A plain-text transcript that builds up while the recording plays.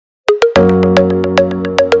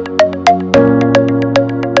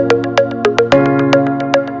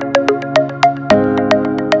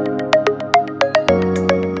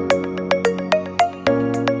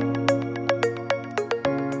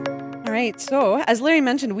So, as Larry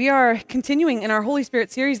mentioned, we are continuing in our Holy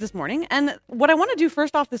Spirit series this morning. And what I want to do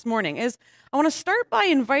first off this morning is I want to start by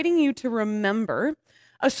inviting you to remember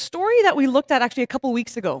a story that we looked at actually a couple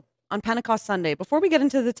weeks ago on Pentecost Sunday. Before we get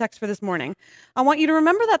into the text for this morning, I want you to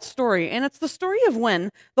remember that story. And it's the story of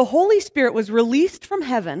when the Holy Spirit was released from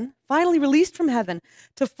heaven, finally released from heaven,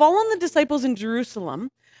 to fall on the disciples in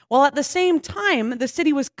Jerusalem, while at the same time, the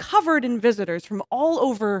city was covered in visitors from all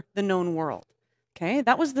over the known world. Okay,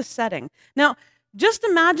 that was the setting. Now, just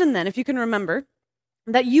imagine then, if you can remember,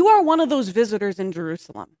 that you are one of those visitors in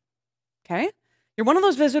Jerusalem. Okay? You're one of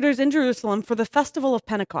those visitors in Jerusalem for the festival of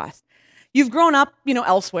Pentecost. You've grown up,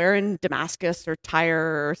 elsewhere in Damascus or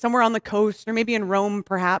Tyre or somewhere on the coast or maybe in Rome,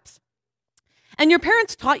 perhaps. And your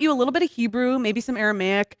parents taught you a little bit of Hebrew, maybe some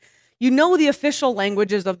Aramaic. You know the official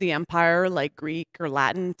languages of the empire, like Greek or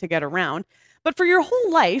Latin, to get around. But for your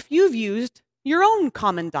whole life, you've used your own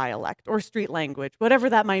common dialect or street language,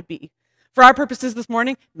 whatever that might be. For our purposes this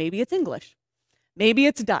morning, maybe it's English, maybe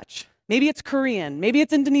it's Dutch, maybe it's Korean, maybe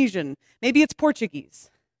it's Indonesian, maybe it's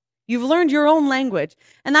Portuguese. You've learned your own language,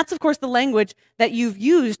 and that's of course the language that you've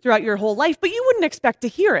used throughout your whole life, but you wouldn't expect to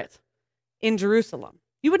hear it in Jerusalem.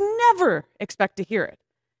 You would never expect to hear it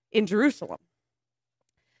in Jerusalem.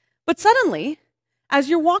 But suddenly, as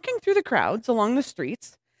you're walking through the crowds along the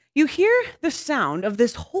streets, you hear the sound of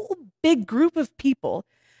this whole big group of people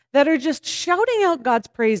that are just shouting out God's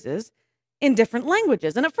praises in different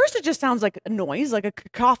languages. And at first it just sounds like a noise, like a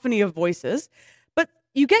cacophony of voices. But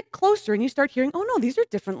you get closer and you start hearing, oh no, these are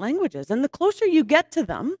different languages. And the closer you get to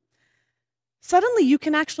them, suddenly you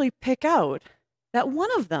can actually pick out that one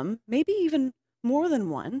of them, maybe even more than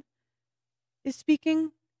one, is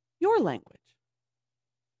speaking your language.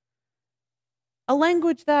 A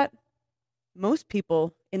language that most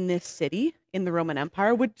people in this city, in the Roman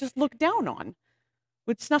Empire, would just look down on,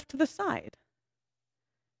 would snuff to the side.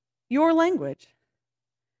 Your language.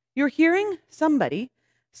 You're hearing somebody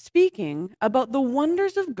speaking about the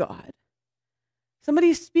wonders of God.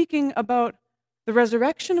 Somebody speaking about the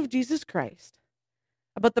resurrection of Jesus Christ,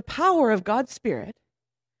 about the power of God's Spirit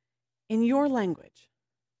in your language.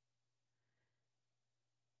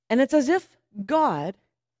 And it's as if God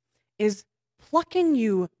is plucking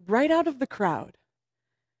you right out of the crowd.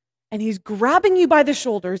 And he's grabbing you by the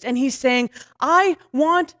shoulders and he's saying, I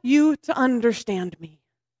want you to understand me.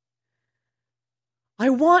 I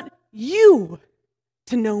want you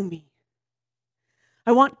to know me.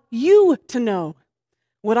 I want you to know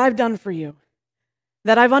what I've done for you,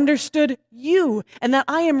 that I've understood you, and that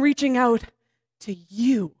I am reaching out to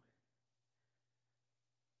you.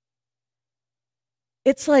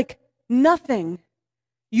 It's like nothing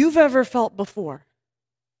you've ever felt before,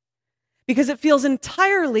 because it feels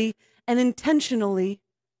entirely and intentionally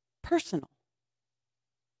personal.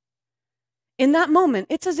 In that moment,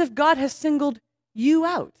 it's as if God has singled you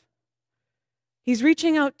out. He's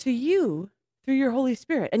reaching out to you through your Holy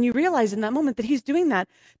Spirit. And you realize in that moment that he's doing that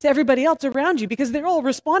to everybody else around you because they're all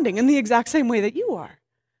responding in the exact same way that you are.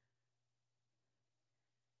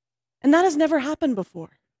 And that has never happened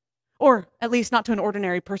before, or at least not to an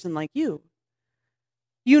ordinary person like you.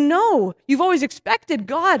 You know, you've always expected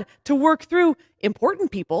God to work through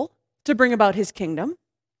important people to bring about his kingdom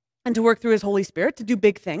and to work through his Holy Spirit to do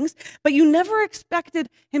big things, but you never expected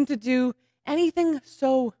him to do anything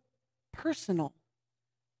so personal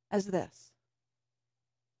as this.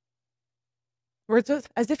 Where it's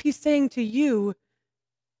as if he's saying to you,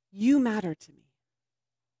 you matter to me.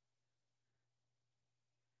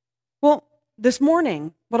 Well, this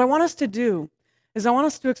morning, what I want us to do is I want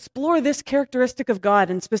us to explore this characteristic of God,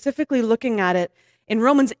 and specifically looking at it in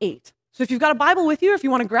Romans 8. So if you've got a Bible with you, if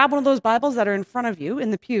you want to grab one of those Bibles that are in front of you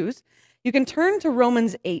in the pews, you can turn to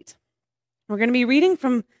Romans 8. We're going to be reading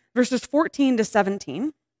from verses 14 to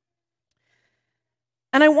 17.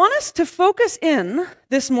 And I want us to focus in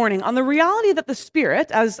this morning on the reality that the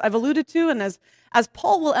Spirit, as I've alluded to and as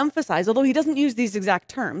Paul will emphasize, although he doesn't use these exact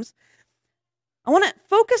terms, I want to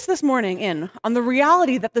focus this morning in on the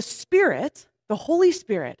reality that the Spirit, the Holy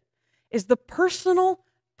Spirit, is the personal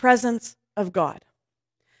presence of God.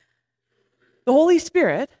 The Holy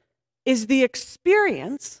Spirit is the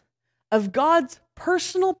experience of God's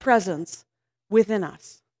personal presence within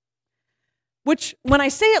us. Which, when I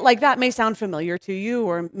say it like that, may sound familiar to you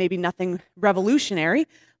or maybe nothing revolutionary,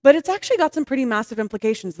 but it's actually got some pretty massive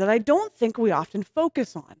implications that I don't think we often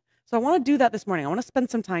focus on. So I want to do that this morning. I want to spend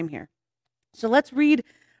some time here. So let's read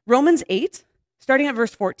Romans 8, starting at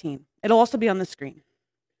verse 14. It'll also be on the screen.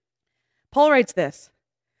 Paul writes this: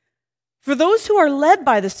 "For those who are led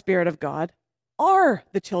by the Spirit of God are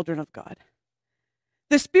the children of God.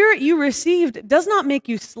 The Spirit you received does not make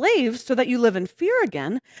you slaves so that you live in fear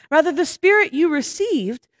again. Rather, the Spirit you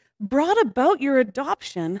received brought about your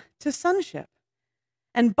adoption to sonship.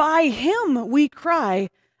 And by him we cry,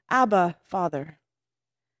 Abba, Father.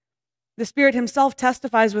 The Spirit himself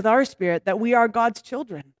testifies with our spirit that we are God's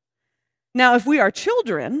children. Now, if we are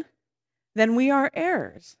children, then we are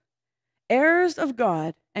heirs, heirs of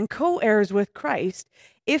God and co-heirs with Christ,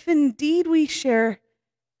 if indeed we share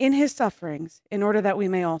in his sufferings, in order that we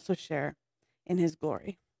may also share in his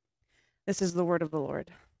glory. This is the word of the Lord.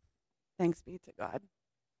 Thanks be to God.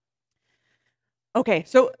 Okay,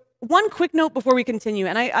 so one quick note before we continue,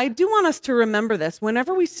 and I do want us to remember this.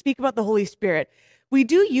 Whenever we speak about the Holy Spirit, we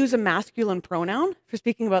do use a masculine pronoun for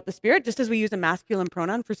speaking about the Spirit, just as we use a masculine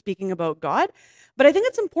pronoun for speaking about God. But I think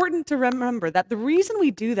it's important to remember that the reason we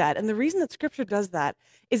do that, and the reason that Scripture does that,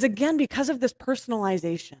 is again because of this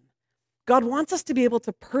personalization. God wants us to be able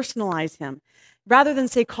to personalize him, rather than,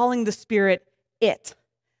 say, calling the Spirit it.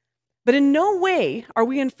 But in no way are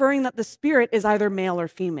we inferring that the Spirit is either male or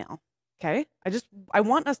female. Okay? I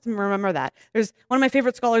want us to remember that. There's one of my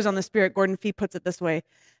favorite scholars on the Spirit, Gordon Fee, puts it this way.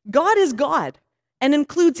 God is God and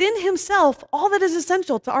includes in himself all that is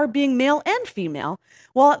essential to our being male and female,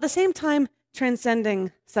 while at the same time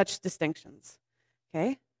transcending such distinctions.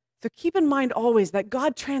 Okay? So keep in mind always that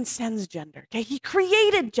God transcends gender. Okay? He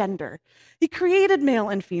created gender. He created male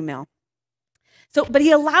and female. But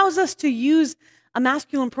he allows us to use a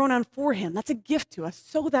masculine pronoun for him. That's a gift to us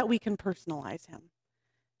so that we can personalize him.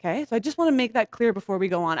 Okay, so I just want to make that clear before we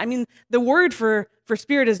go on. I mean, the word for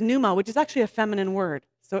spirit is pneuma, which is actually a feminine word.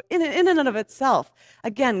 So in and of itself,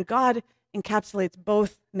 again, God encapsulates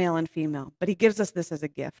both male and female, but he gives us this as a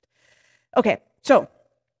gift. Okay, so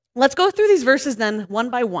let's go through these verses then one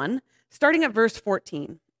by one, starting at verse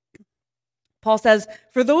 14. Paul says,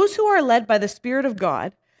 "For those who are led by the Spirit of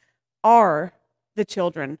God are the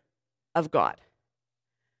children of God."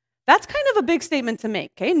 That's kind of a big statement to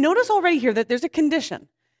make, okay? Notice already here that there's a condition.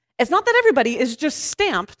 It's not that everybody is just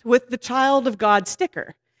stamped with the child of God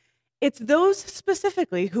sticker. It's those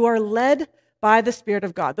specifically who are led by the Spirit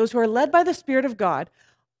of God. Those who are led by the Spirit of God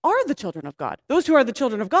are the children of God. Those who are the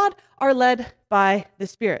children of God are led by the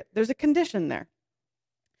Spirit. There's a condition there.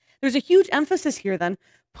 There's a huge emphasis here then,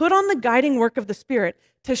 put on the guiding work of the Spirit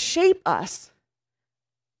to shape us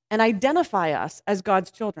and identify us as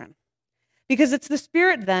God's children. Because it's the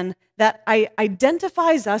Spirit then that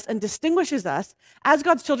identifies us and distinguishes us as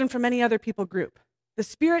God's children from any other people group. The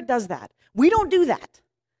Spirit does that. We don't do that.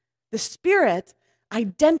 The Spirit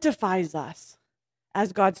identifies us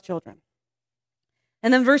as God's children.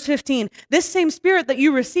 And then verse 15, "This same Spirit that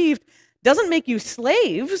you received doesn't make you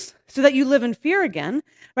slaves so that you live in fear again.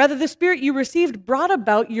 Rather, the Spirit you received brought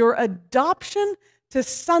about your adoption to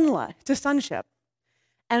sonship.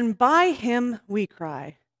 And by him we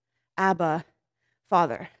cry, Abba,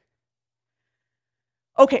 Father."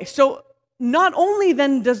 Okay, so not only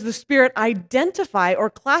then does the Spirit identify or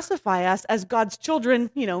classify us as God's children,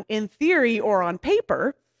 in theory or on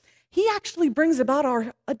paper, he actually brings about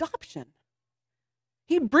our adoption.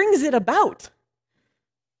 He brings it about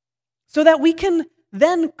so that we can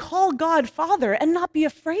then call God Father and not be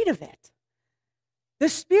afraid of it. The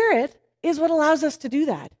Spirit is what allows us to do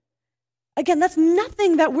that. Again, that's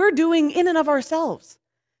nothing that we're doing in and of ourselves.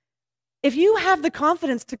 If you have the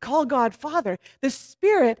confidence to call God Father, the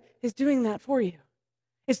Spirit is doing that for you.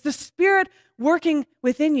 It's the Spirit working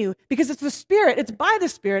within you because it's by the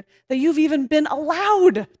Spirit that you've even been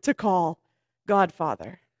allowed to call God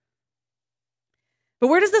Father. But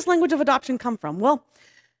where does this language of adoption come from? Well,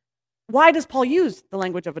 why does Paul use the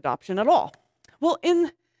language of adoption at all? Well,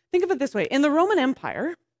 think of it this way. In the Roman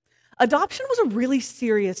Empire, adoption was a really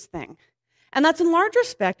serious thing. And that's in large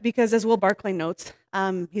respect because, as Will Barclay notes,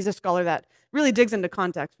 he's a scholar that really digs into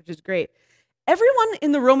context, which is great. Everyone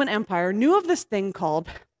in the Roman Empire knew of this thing called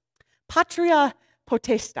patria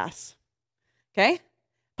potestas. Okay?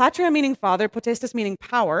 Patria meaning father, potestas meaning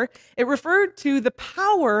power. It referred to the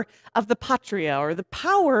power of the patria, or the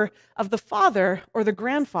power of the father or the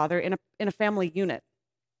grandfather in a family unit.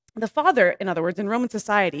 The father, in other words, in Roman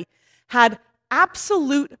society, had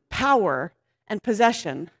absolute power and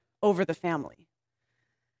possession over the family.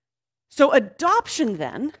 So adoption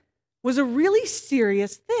then was a really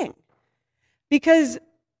serious thing because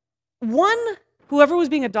whoever was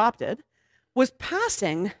being adopted was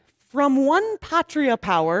passing from one patria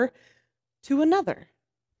power to another.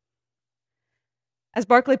 As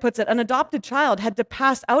Barclay puts it, an adopted child had to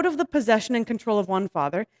pass out of the possession and control of one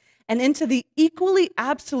father and into the equally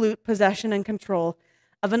absolute possession and control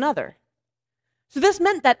of another. So this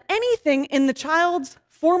meant that anything in the child's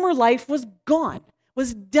former life was gone,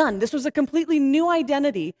 was done. This was a completely new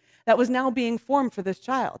identity that was now being formed for this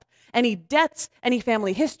child. Any debts, any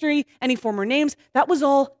family history, any former names, that was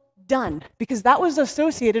all done because that was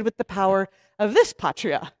associated with the power of this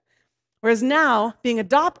patria. Whereas now, being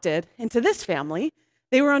adopted into this family,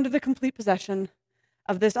 they were under the complete possession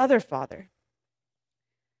of this other father.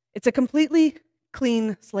 It's a completely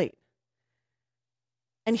clean slate.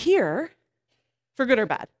 And here, for good or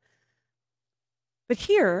bad, but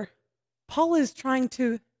here, Paul is trying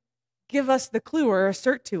to give us the clue or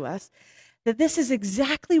assert to us that this is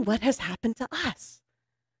exactly what has happened to us.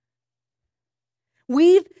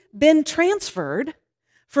 We've been transferred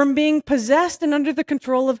from being possessed and under the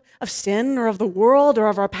control of sin or of the world or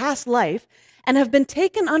of our past life and have been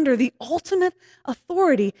taken under the ultimate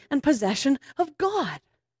authority and possession of God.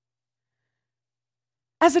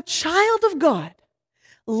 As a child of God,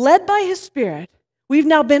 led by His Spirit, we've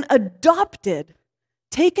now been adopted,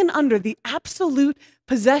 taken under the absolute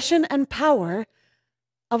possession and power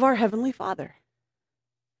of our Heavenly Father.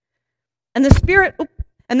 And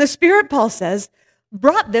the Spirit, Paul says,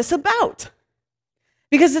 brought this about.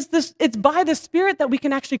 Because it's by the Spirit that we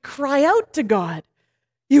can actually cry out to God,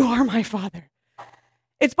 "You are my Father."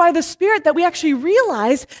 It's by the Spirit that we actually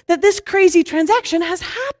realize that this crazy transaction has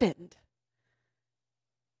happened.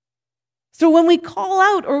 So when we call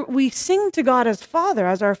out or we sing to God as Father,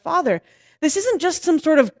 as our Father, this isn't just some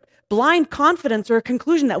sort of blind confidence or a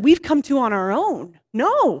conclusion that we've come to on our own.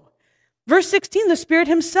 No. Verse 16, the Spirit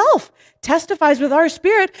Himself testifies with our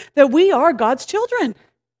spirit that we are God's children.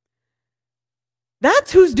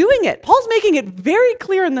 That's who's doing it. Paul's making it very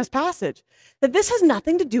clear in this passage that this has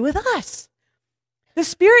nothing to do with us. The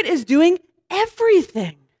Spirit is doing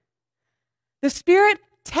everything. The Spirit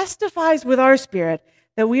testifies with our spirit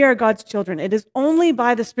that we are God's children. It is only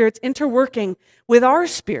by the Spirit's interworking with our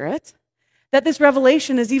spirit that this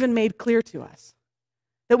revelation is even made clear to us,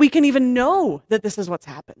 that we can even know that this is what's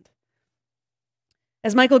happened.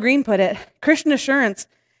 As Michael Green put it, Christian assurance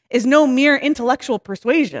is no mere intellectual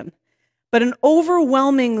persuasion, but an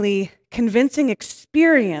overwhelmingly convincing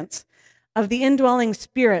experience of the indwelling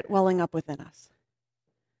Spirit welling up within us.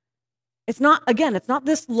 It's not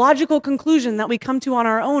this logical conclusion that we come to on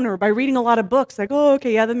our own or by reading a lot of books, like, oh,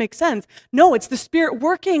 okay, yeah, that makes sense. No, it's the Spirit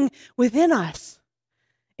working within us,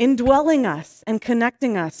 indwelling us and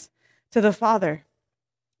connecting us to the Father.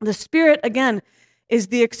 The Spirit, again, is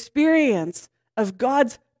the experience of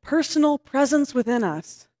God's personal presence within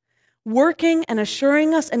us, working and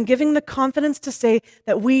assuring us and giving the confidence to say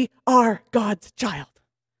that we are God's child.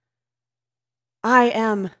 I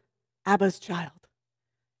am Abba's child.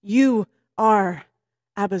 You are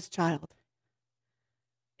Abba's child.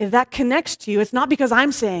 If that connects to you, it's not because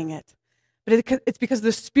I'm saying it, but it's because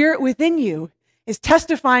the Spirit within you is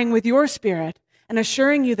testifying with your spirit and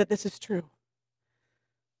assuring you that this is true.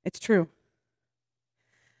 It's true.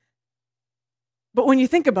 But when you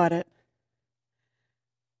think about it,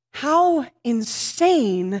 how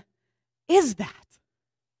insane is that?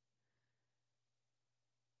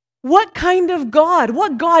 What kind of God,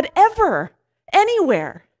 what God ever,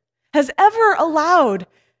 anywhere, has ever allowed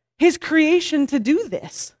His creation to do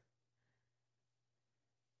this?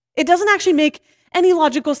 It doesn't actually make any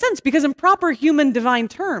logical sense because in proper human divine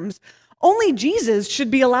terms, only Jesus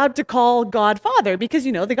should be allowed to call God Father because,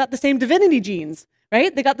 they got the same divinity genes,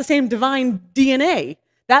 right? They got the same divine DNA.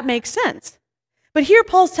 That makes sense. But here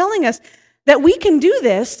Paul's telling us that we can do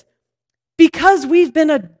this because we've been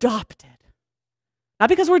adopted. Not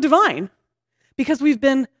because we're divine, because we've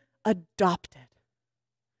been adopted.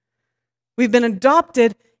 We've been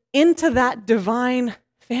adopted into that divine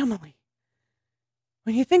family.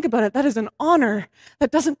 When you think about it, that is an honor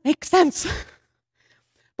that doesn't make sense.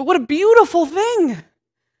 But what a beautiful thing.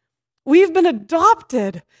 We've been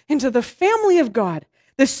adopted into the family of God.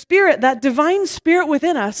 The Spirit, that divine Spirit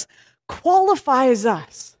within us, qualifies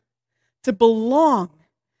us to belong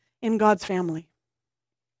in God's family.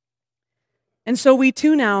 And so we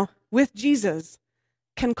too now, with Jesus,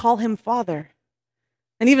 can call Him Father.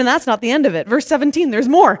 And even that's not the end of it. Verse 17, there's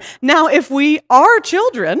more. Now, if we are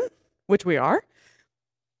children, which we are,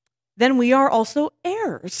 then we are also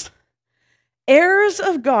heirs. Heirs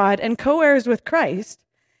of God and co-heirs with Christ,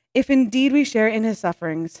 if indeed we share in His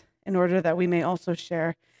sufferings, in order that we may also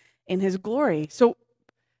share in His glory. So,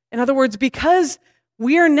 in other words, because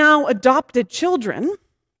we are now adopted children,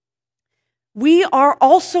 we are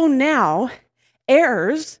also now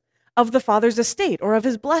heirs of the Father's estate or of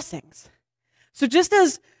His blessings. So just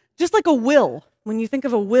like a will, when you think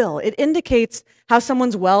of a will, it indicates how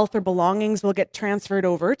someone's wealth or belongings will get transferred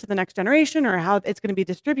over to the next generation or how it's going to be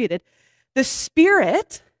distributed. The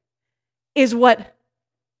Spirit is what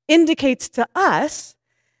indicates to us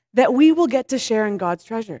that we will get to share in God's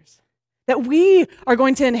treasures, that we are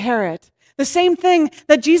going to inherit the same thing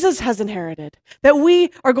that Jesus has inherited, that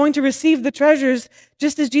we are going to receive the treasures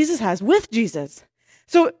just as Jesus has, with Jesus.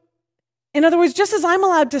 So, in other words, just as I'm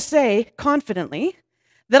allowed to say confidently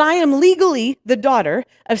that I am legally the daughter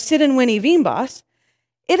of Sid and Winnie Veenbos,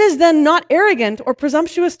 it is then not arrogant or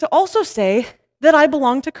presumptuous to also say that I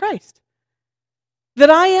belong to Christ, that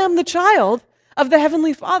I am the child of the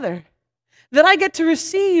Heavenly Father, that I get to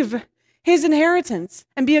receive his inheritance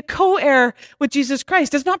and be a co-heir with Jesus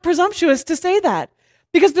Christ. It's not presumptuous to say that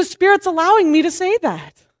because the Spirit's allowing me to say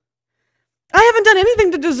that. I haven't done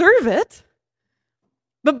anything to deserve it,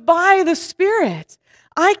 but by the Spirit,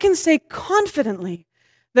 I can say confidently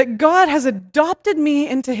that God has adopted me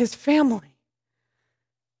into his family.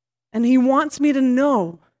 And he wants me to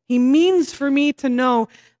know, he means for me to know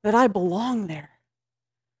that I belong there.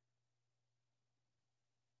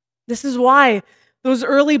 This is why those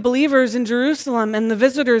early believers in Jerusalem and the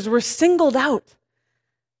visitors were singled out,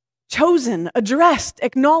 chosen, addressed,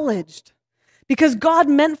 acknowledged, because God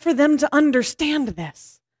meant for them to understand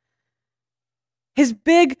this. His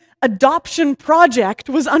big adoption project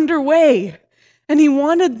was underway, and he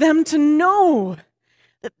wanted them to know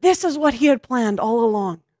that this is what he had planned all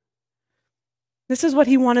along. This is what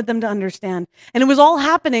he wanted them to understand. And it was all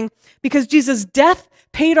happening because Jesus' death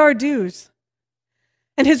paid our dues.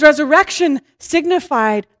 And his resurrection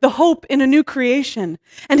signified the hope in a new creation.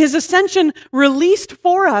 And his ascension released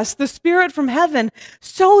for us the Spirit from heaven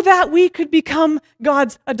so that we could become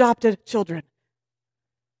God's adopted children.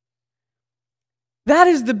 That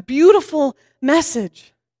is the beautiful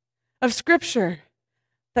message of Scripture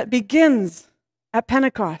that begins at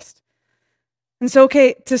Pentecost. And so,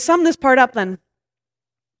 okay, to sum this part up then,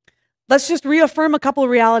 let's just reaffirm a couple of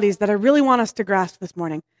realities that I really want us to grasp this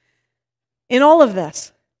morning. In all of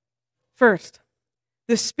this, first,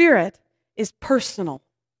 the Spirit is personal,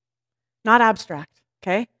 not abstract,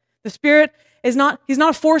 okay? The Spirit is he's not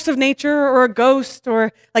a force of nature or a ghost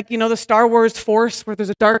or like, the Star Wars Force where there's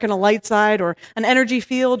a dark and a light side or an energy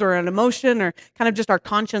field or an emotion or kind of just our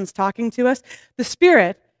conscience talking to us. The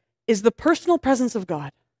Spirit is the personal presence of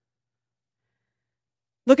God.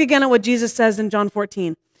 Look again at what Jesus says in John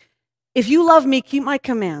 14. If you love me, keep my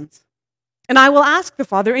commands. And I will ask the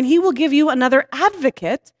Father, and he will give you another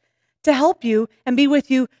advocate to help you and be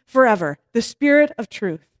with you forever, the Spirit of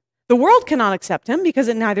truth. The world cannot accept him because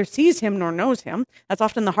it neither sees him nor knows him. That's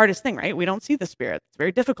often the hardest thing, right? We don't see the Spirit. It's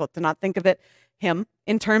very difficult to not think of him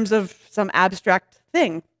in terms of some abstract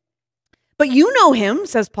thing. But you know him,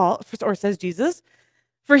 says Paul, or says Jesus,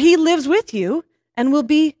 for he lives with you and will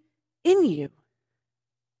be in you.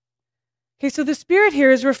 Okay, so the Spirit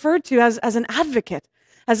here is referred to as an advocate,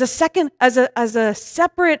 as a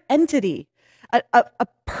separate entity, a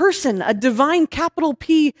person, a divine capital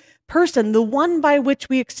P person, the one by which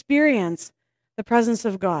we experience the presence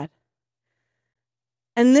of God.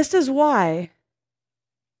 And this is why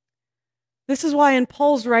in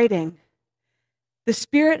Paul's writing, the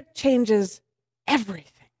Spirit changes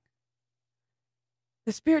everything.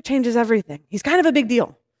 The Spirit changes everything. He's kind of a big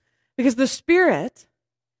deal because the Spirit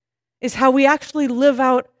is how we actually live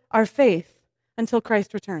out our faith until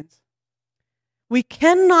Christ returns. We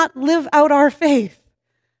cannot live out our faith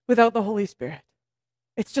without the Holy Spirit.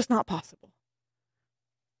 It's just not possible.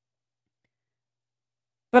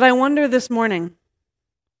 But I wonder this morning,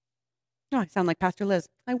 I sound like Pastor Liz.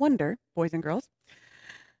 I wonder, boys and girls,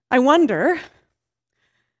 I wonder,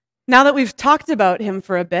 now that we've talked about him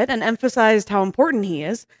for a bit and emphasized how important he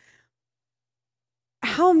is,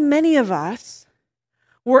 how many of us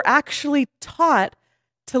were actually taught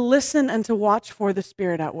to listen and to watch for the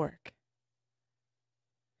Spirit at work?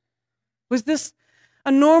 Was this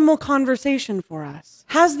a normal conversation for us?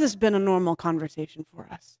 Has this been a normal conversation for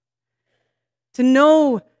us? To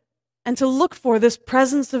know and to look for this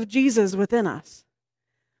presence of Jesus within us.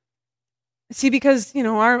 See, because,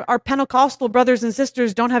 our Pentecostal brothers and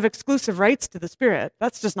sisters don't have exclusive rights to the Spirit.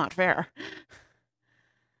 That's just not fair.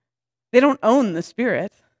 They don't own the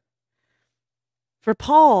Spirit. For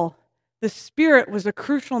Paul, the Spirit was a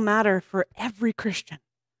crucial matter for every Christian.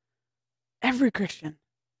 Every Christian.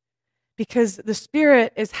 Because the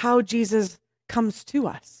Spirit is how Jesus comes to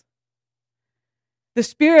us. The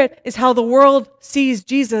Spirit is how the world sees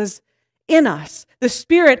Jesus in us. The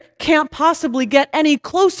Spirit can't possibly get any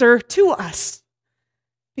closer to us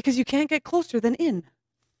because you can't get closer than in.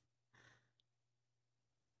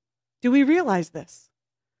 Do we realize this?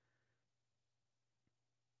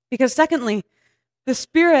 Because secondly, the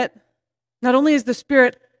Spirit, not only is the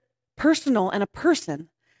Spirit personal and a person,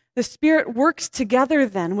 the Spirit works together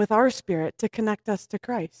then with our spirit to connect us to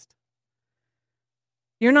Christ.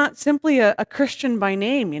 You're not simply a Christian by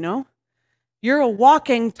name, you know. You're a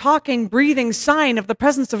walking, talking, breathing sign of the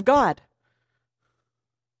presence of God.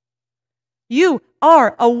 You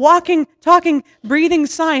are a walking, talking, breathing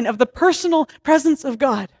sign of the personal presence of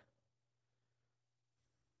God.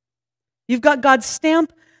 You've got God's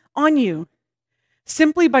stamp on you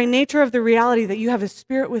simply by nature of the reality that you have His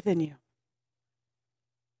Spirit within you.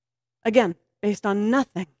 Again, based on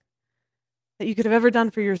nothing that you could have ever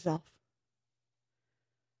done for yourself.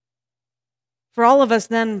 For all of us,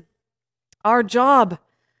 then, our job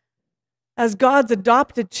as God's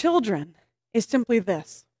adopted children is simply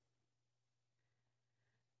this: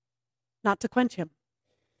 not to quench Him.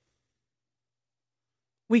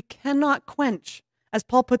 We cannot quench, as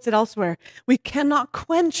Paul puts it elsewhere, we cannot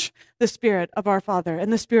quench the Spirit of our Father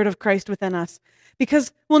and the Spirit of Christ within us,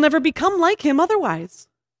 because we'll never become like Him otherwise.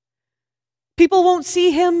 People won't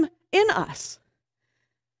see Him in us.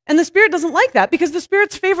 And the Spirit doesn't like that, because the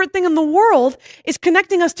Spirit's favorite thing in the world is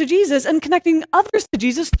connecting us to Jesus and connecting others to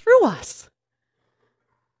Jesus through us.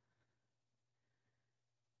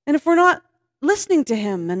 And if we're not listening to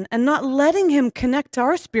Him and not letting Him connect to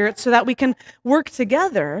our spirit so that we can work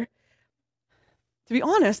together, to be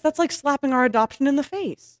honest, that's like slapping our adoption in the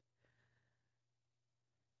face.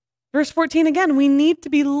 Verse 14 again, we need to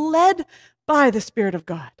be led by the Spirit of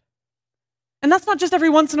God. And that's not just every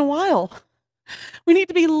once in a while. We need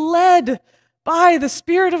to be led by the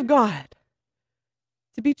Spirit of God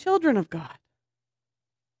to be children of God.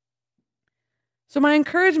 So my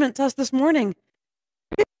encouragement to us this morning,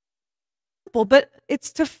 but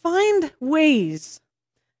it's to find ways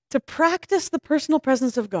to practice the personal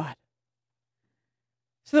presence of God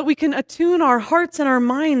so that we can attune our hearts and our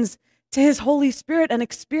minds to His Holy Spirit and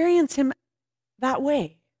experience Him that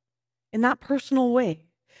way, in that personal way.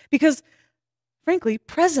 Because, frankly,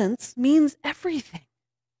 presence means everything.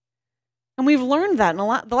 And we've learned that in the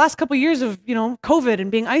last couple of years of, COVID and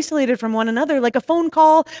being isolated from one another, like a phone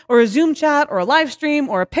call or a Zoom chat or a live stream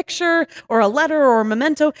or a picture or a letter or a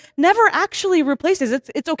memento never actually replaces,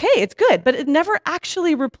 it's okay, it's good, but it never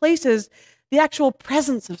actually replaces the actual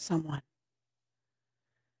presence of someone.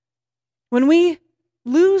 When we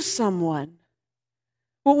lose someone,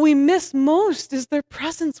 what we miss most is their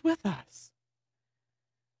presence with us.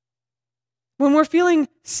 When we're feeling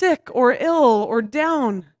sick or ill or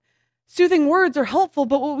down, soothing words are helpful,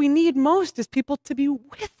 but what we need most is people to be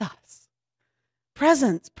with us.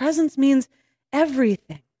 Presence. Presence means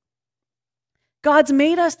everything. God's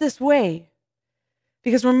made us this way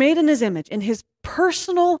because we're made in His image, in His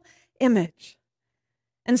personal image.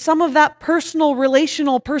 And some of that personal,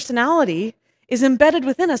 relational personality is embedded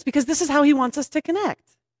within us because this is how He wants us to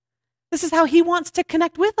connect. This is how He wants to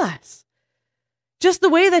connect with us. Just the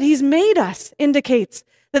way that He's made us indicates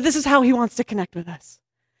that this is how He wants to connect with us.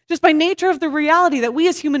 Just by nature of the reality that we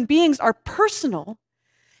as human beings are personal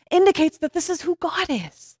indicates that this is who God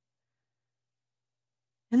is.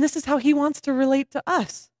 And this is how He wants to relate to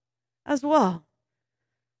us as well.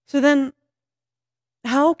 So then,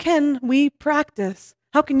 how can you practice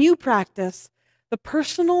the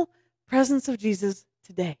personal presence of Jesus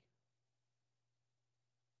today?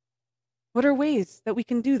 What are ways that we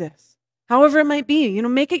can do this? However it might be,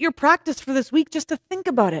 make it your practice for this week just to think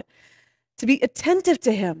about it, to be attentive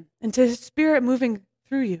to Him and to His Spirit moving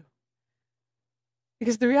through you.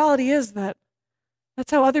 Because the reality is that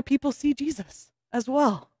that's how other people see Jesus as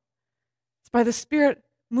well. It's by the Spirit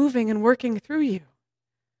moving and working through you.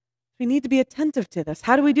 We need to be attentive to this.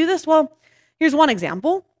 How do we do this? Well, here's one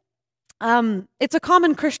example. It's a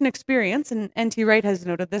common Christian experience, and N.T. Wright has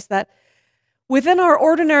noted this, that within our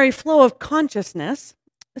ordinary flow of consciousness,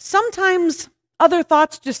 sometimes other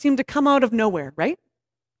thoughts just seem to come out of nowhere, right?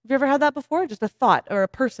 Have you ever had that before? Just a thought or a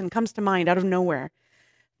person comes to mind out of nowhere.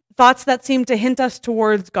 Thoughts that seem to hint us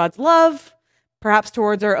towards God's love, perhaps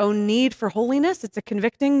towards our own need for holiness. It's a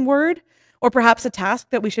convicting word, or perhaps a task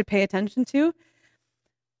that we should pay attention to.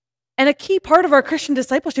 And a key part of our Christian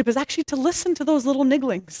discipleship is actually to listen to those little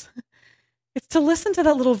nigglings. It's to listen to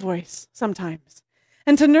that little voice sometimes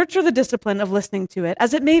and to nurture the discipline of listening to it,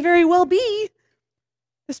 as it may very well be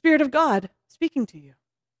the Spirit of God speaking to you.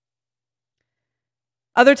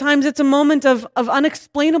 Other times it's a moment of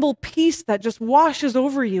unexplainable peace that just washes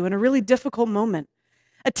over you in a really difficult moment.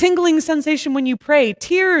 A tingling sensation when you pray,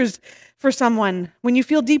 tears for someone when you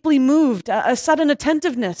feel deeply moved, a sudden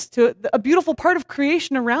attentiveness to a beautiful part of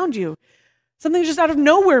creation around you. Something just out of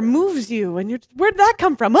nowhere moves you, and where'd that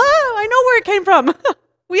come from? I know where it came from.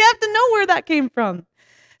 We have to know where that came from.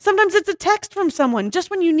 Sometimes it's a text from someone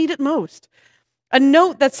just when you need it most. A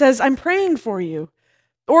note that says, I'm praying for you.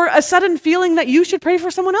 or a sudden feeling that you should pray for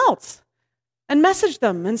someone else and message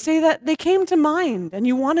them and say that they came to mind and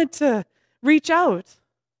you wanted to reach out.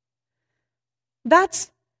 That's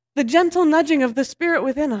the gentle nudging of the Spirit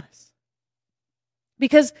within us.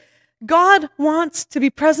 Because God wants to be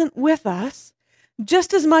present with us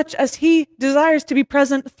just as much as He desires to be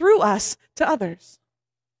present through us to others,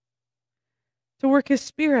 to work His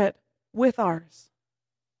Spirit with ours.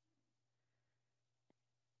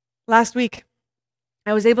 Last week,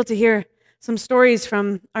 I was able to hear some stories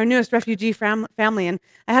from our newest refugee family, and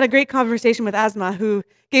I had a great conversation with Asma, who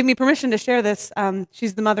gave me permission to share this.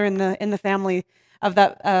 She's the mother in the family of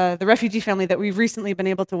the refugee family that we've recently been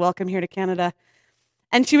able to welcome here to Canada.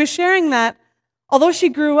 And she was sharing that although she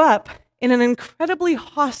grew up in an incredibly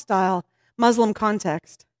hostile Muslim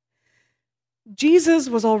context, Jesus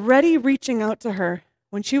was already reaching out to her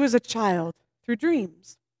when she was a child through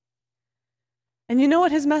dreams. And you know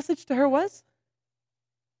what His message to her was?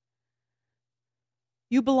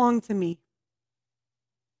 You belong to me.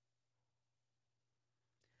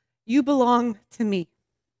 You belong to me.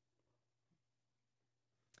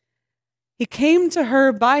 He came to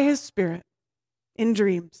her by His Spirit in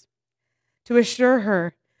dreams to assure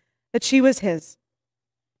her that she was His.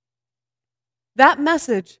 That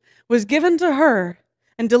message was given to her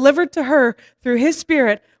and delivered to her through His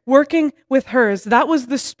Spirit working with hers. That was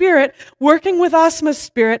the Spirit working with Asma's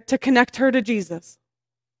spirit to connect her to Jesus.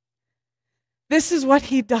 This is what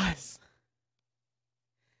He does.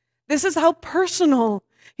 This is how personal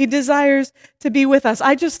He desires to be with us.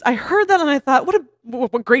 I heard that and I thought,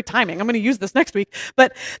 what great timing. I'm going to use this next week.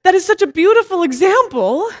 But that is such a beautiful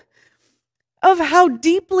example of how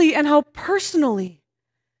deeply and how personally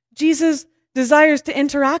Jesus desires to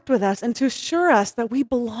interact with us and to assure us that we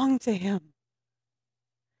belong to Him.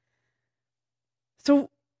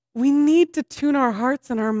 So we need to tune our hearts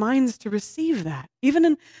and our minds to receive that.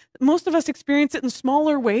 Most of us experience it in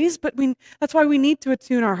smaller ways, but that's why we need to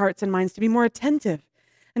attune our hearts and minds to be more attentive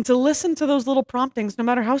and to listen to those little promptings, no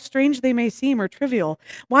matter how strange they may seem or trivial.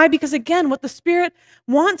 Why? Because again, what the Spirit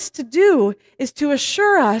wants to do is to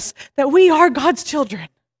assure us that we are God's children.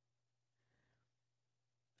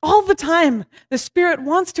 All the time, the Spirit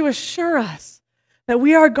wants to assure us that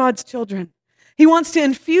we are God's children. He wants to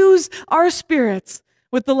infuse our spirits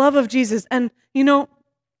with the love of Jesus. And,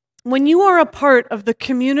 when you are a part of the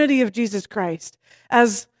community of Jesus Christ,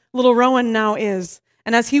 as little Rowan now is,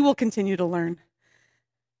 and as he will continue to learn,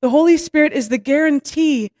 the Holy Spirit is the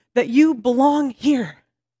guarantee that you belong here.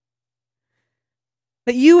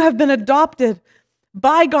 That you have been adopted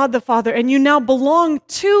by God the Father, and you now belong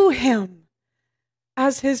to Him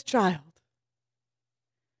as His child.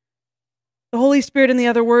 The Holy Spirit, in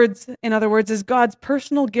other words, is God's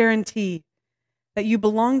personal guarantee that you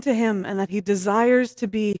belong to Him and that He desires to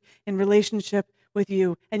be in relationship with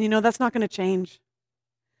you. And that's not going to change.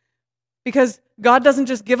 Because God doesn't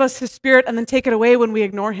just give us His Spirit and then take it away when we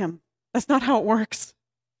ignore Him. That's not how it works.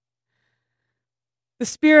 The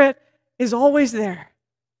Spirit is always there,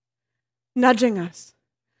 nudging us,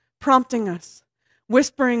 prompting us,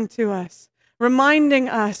 whispering to us, reminding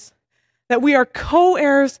us that we are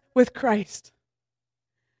co-heirs with Christ,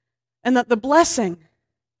 and that the blessing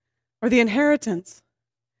or the inheritance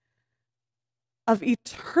of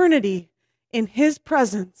eternity in His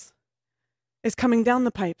presence is coming down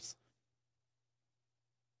the pipes.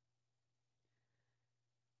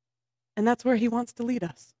 And that's where He wants to lead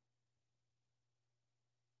us.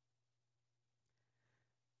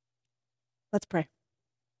 Let's pray.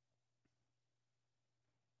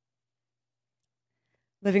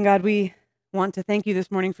 Living God, we want to thank You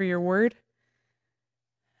this morning for Your word.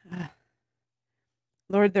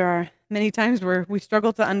 Lord, there are many times where we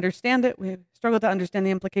struggle to understand it. We struggle to understand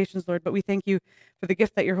the implications, Lord, but we thank You for the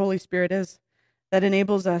gift that Your Holy Spirit is, that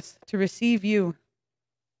enables us to receive You,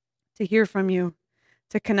 to hear from You,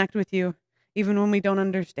 to connect with You, even when we don't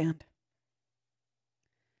understand.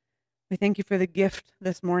 We thank You for the gift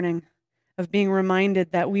this morning of being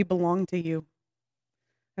reminded that we belong to You.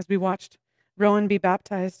 As we watched Rowan be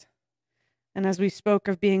baptized, and as we spoke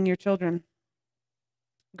of being Your children,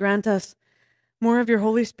 grant us more of Your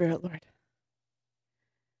Holy Spirit, Lord.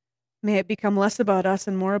 May it become less about us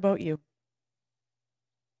and more about You.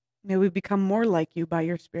 May we become more like You by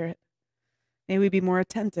Your Spirit. May we be more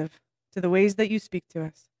attentive to the ways that You speak to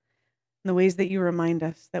us and the ways that You remind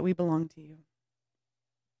us that we belong to You.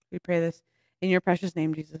 We pray this in Your precious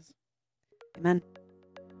name, Jesus. Amen.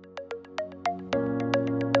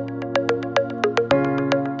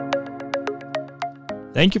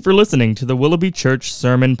 Thank you for listening to the Willoughby Church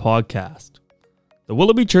Sermon Podcast. The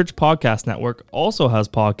Willoughby Church Podcast Network also has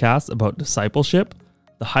podcasts about discipleship,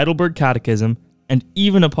 the Heidelberg Catechism, and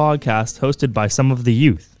even a podcast hosted by some of the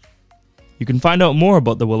youth. You can find out more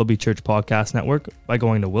about the Willoughby Church Podcast Network by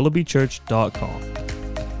going to willoughbychurch.com.